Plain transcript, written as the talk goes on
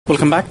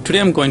Welcome back. Today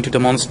I'm going to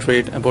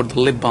demonstrate about the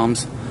lip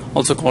balms,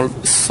 also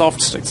called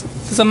soft sticks.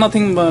 These are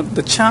nothing but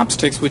the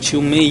chapsticks which you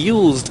may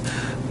use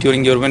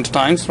during your winter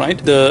times, right?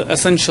 The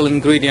essential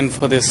ingredient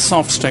for this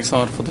soft sticks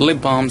or for the lip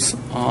balms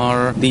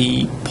are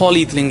the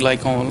polyethylene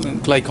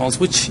glycols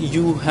which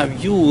you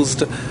have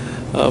used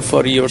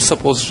for your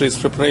suppositories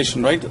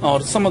preparation, right? Or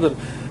some other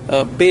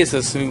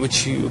bases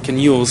which you can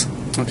use.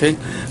 Okay,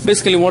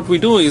 basically what we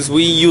do is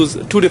we use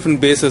two different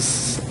bases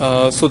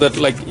so that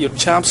like your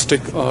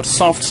chapstick or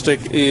soft stick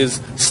is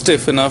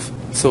stiff enough.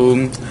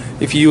 So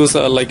if you use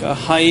like a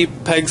high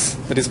pegs,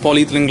 that is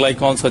polyethylene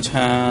glycol such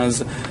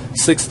as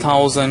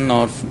 6000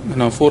 or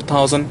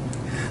 4000,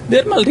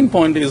 their melting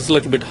point is a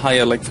little bit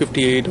higher, like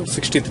 58 or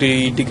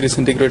 63 degrees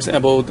centigrade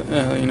above,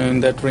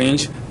 in that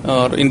range,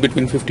 or in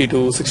between 50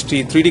 to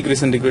 63 degrees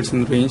centigrade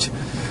in the range.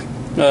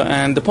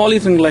 And the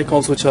polyethylene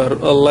glycols which are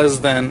less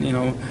than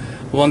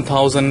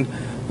 1000,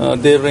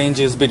 their range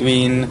is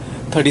between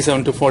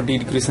 37 to 40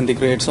 degrees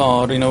centigrade,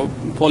 or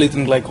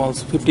polyethylene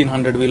glycols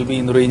 1500 will be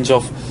in the range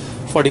of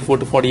 44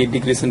 to 48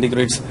 degrees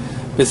centigrade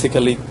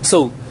basically.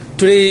 So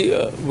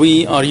today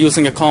we are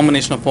using a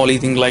combination of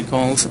polyethylene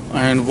glycols,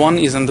 and one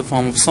is in the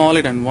form of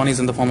solid and one is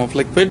in the form of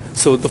liquid.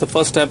 So the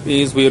first step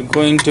is we are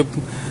going to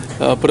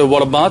put a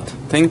water bath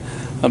thing,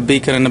 a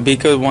beaker and a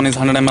beaker. One is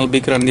 100 ml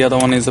beaker and the other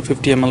one is a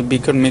 50 ml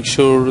beaker. Make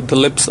sure the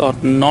lips are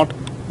not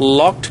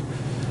locked.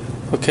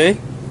 Okay,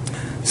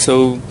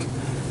 so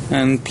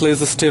and place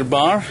the stir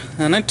bar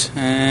in it,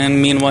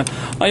 and meanwhile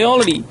I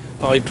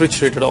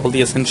triturated all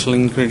the essential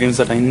ingredients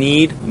that I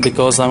need,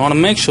 because I want to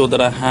make sure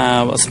that I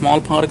have a small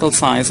particle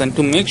size, and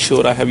to make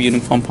sure I have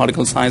uniform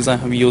particle size I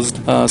have used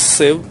a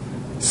sieve.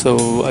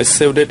 So I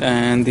sieved it,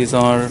 and these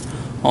are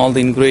all the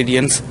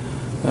ingredients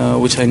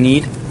which I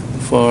need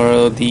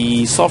for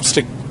the soft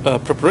stick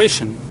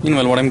preparation.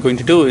 Meanwhile, what I'm going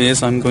to do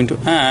is I'm going to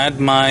add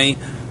my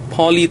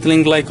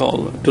polyethylene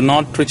glycol. Do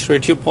not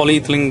triturate your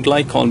polyethylene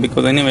glycol,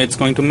 because anyway it's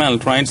going to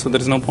melt, right? So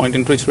there is no point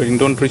in triturating.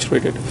 Don't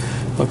triturate it.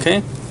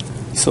 Okay,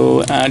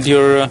 so add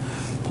your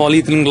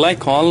polyethylene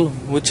glycol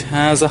which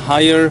has a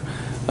higher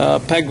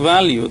peg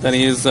value. That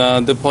is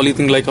the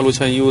polyethylene glycol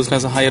which I used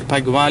has a higher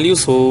peg value,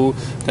 so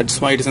that's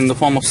why it is in the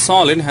form of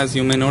solid, as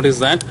you may notice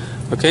that.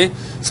 Okay,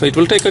 so it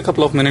will take a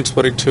couple of minutes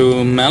for it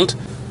to melt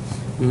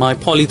my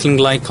polyethylene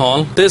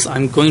glycol. This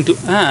I'm going to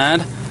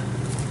add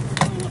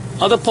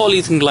other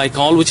polyethylene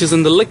glycol which is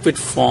in the liquid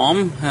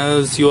form.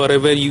 As you are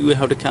aware, you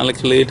have to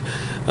calculate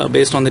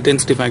based on the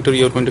density factor.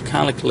 You are going to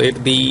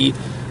calculate the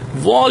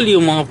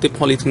volume of the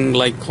polyethylene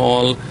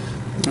glycol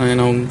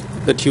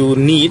that you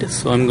need.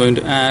 So I'm going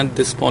to add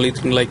this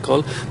polyethylene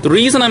glycol. The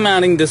reason I'm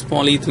adding this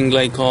polyethylene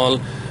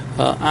glycol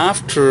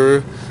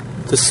after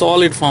the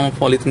solid form of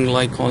polyethylene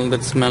glycol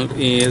that's melt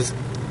is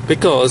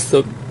because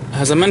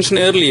as I mentioned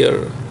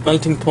earlier,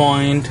 melting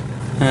point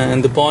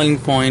and the boiling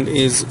point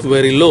is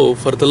very low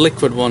for the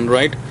liquid one,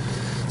 right?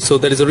 So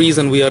that is the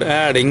reason we are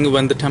adding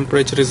when the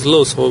temperature is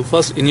low. So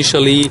first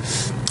initially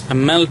I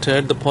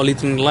melted the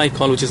polyethylene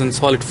glycol which is in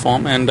solid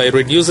form, and I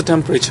reduced the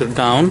temperature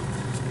down,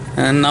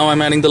 and now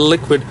I'm adding the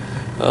liquid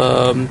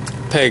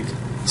peg.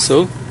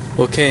 So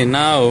okay,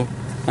 now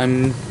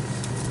I'm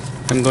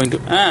going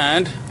to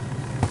add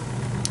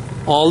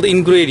all the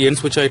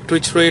ingredients which I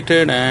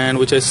triturated and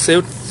which I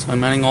sieved. So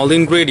I'm adding all the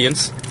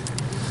ingredients.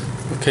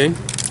 Okay,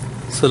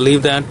 so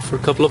leave that for a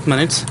couple of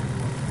minutes.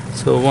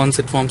 So once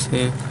it forms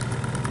a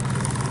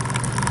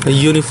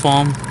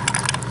uniform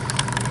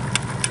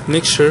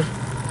mixture,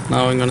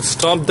 now I'm going to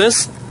stop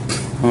this.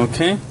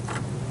 Okay,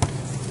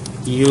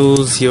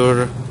 use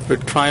your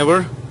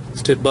retriever,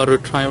 stir bar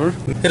retriever.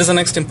 Here is the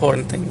next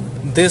important thing.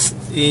 This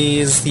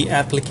is the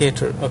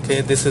applicator.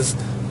 Okay, this is,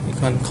 you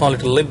can call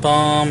it a lip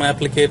balm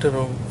applicator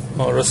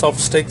or a soft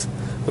stick.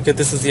 Okay,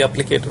 this is the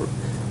applicator,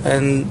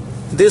 and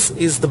this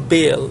is the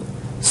bale.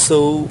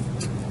 So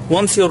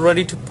once you're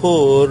ready to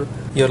pour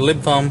your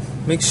lip balm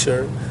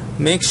mixture,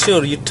 make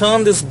sure you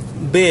turn this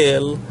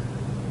bale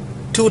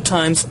 2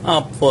 times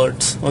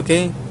upwards.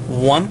 Okay,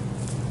 1,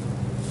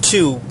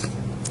 2.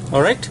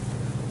 All right.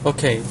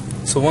 Okay,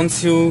 so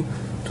once you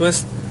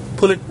twist,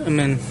 pull it,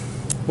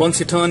 once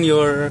you turn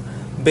your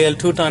bale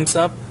 2 times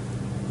up,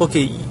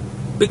 okay,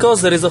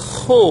 because there is a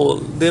hole,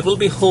 there will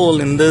be hole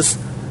in this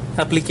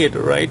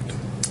applicator, right?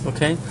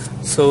 Okay,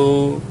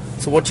 so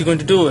what you're going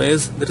to do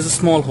is, there is a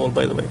small hole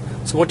by the way.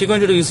 So what you're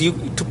going to do is,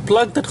 to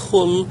plug that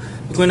hole,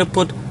 you're going to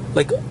put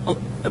like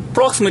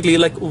approximately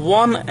like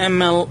 1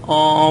 ml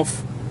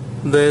of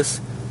this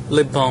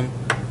lip balm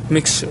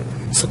mixture.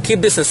 So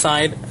keep this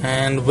aside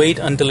and wait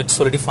until it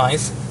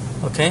solidifies.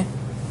 Okay,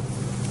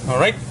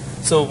 alright,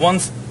 so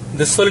once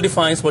this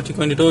solidifies, what you're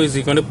going to do is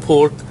you're going to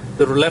pour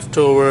the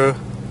leftover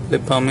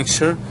lip balm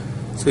mixture.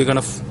 So you're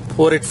going to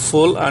pour it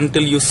full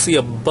until you see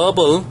a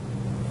bubble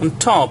on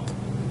top.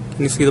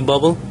 Can you see the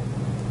bubble?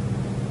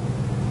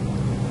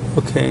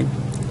 Okay,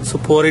 so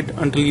pour it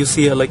until you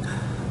see a like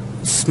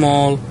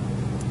small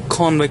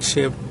convex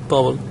shaped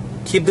bubble.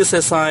 Keep this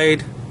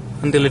aside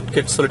until it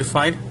gets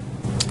solidified.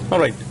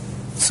 Alright,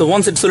 so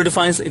once it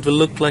solidifies, it will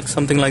look like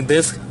something like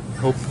this.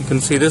 I hope you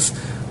can see this.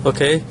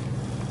 Okay,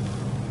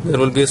 There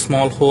will be a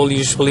small hole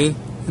usually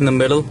in the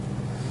middle.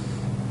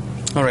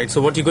 Alright,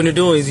 so what you're going to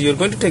do is you're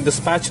going to take the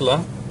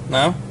spatula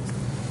now.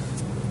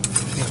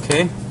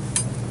 Okay.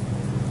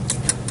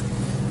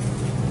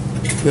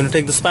 You're going to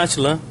take the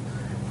spatula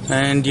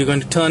and you're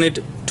going to turn it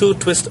 2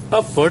 twists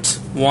upwards.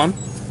 1,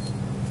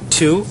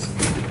 2,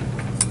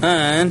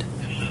 and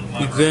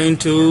you're going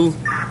to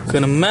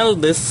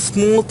melt this,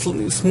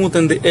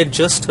 smoothen the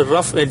edges,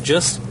 rough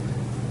edges,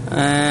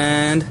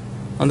 and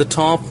on the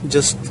top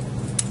just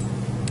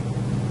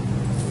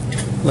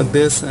like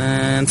this,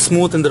 and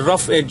smoothen the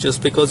rough edges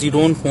because you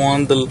don't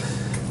want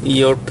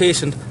your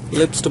patient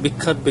lips to be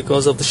cut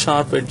because of the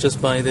sharp edges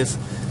by this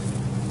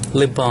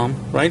lip balm,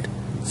 right?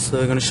 So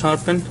you're going to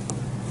sharpen.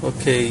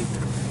 Okay,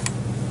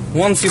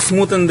 once you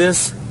smoothen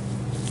this,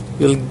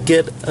 you'll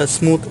get a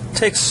smooth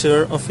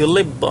texture of your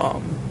lip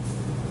balm.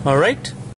 Alright.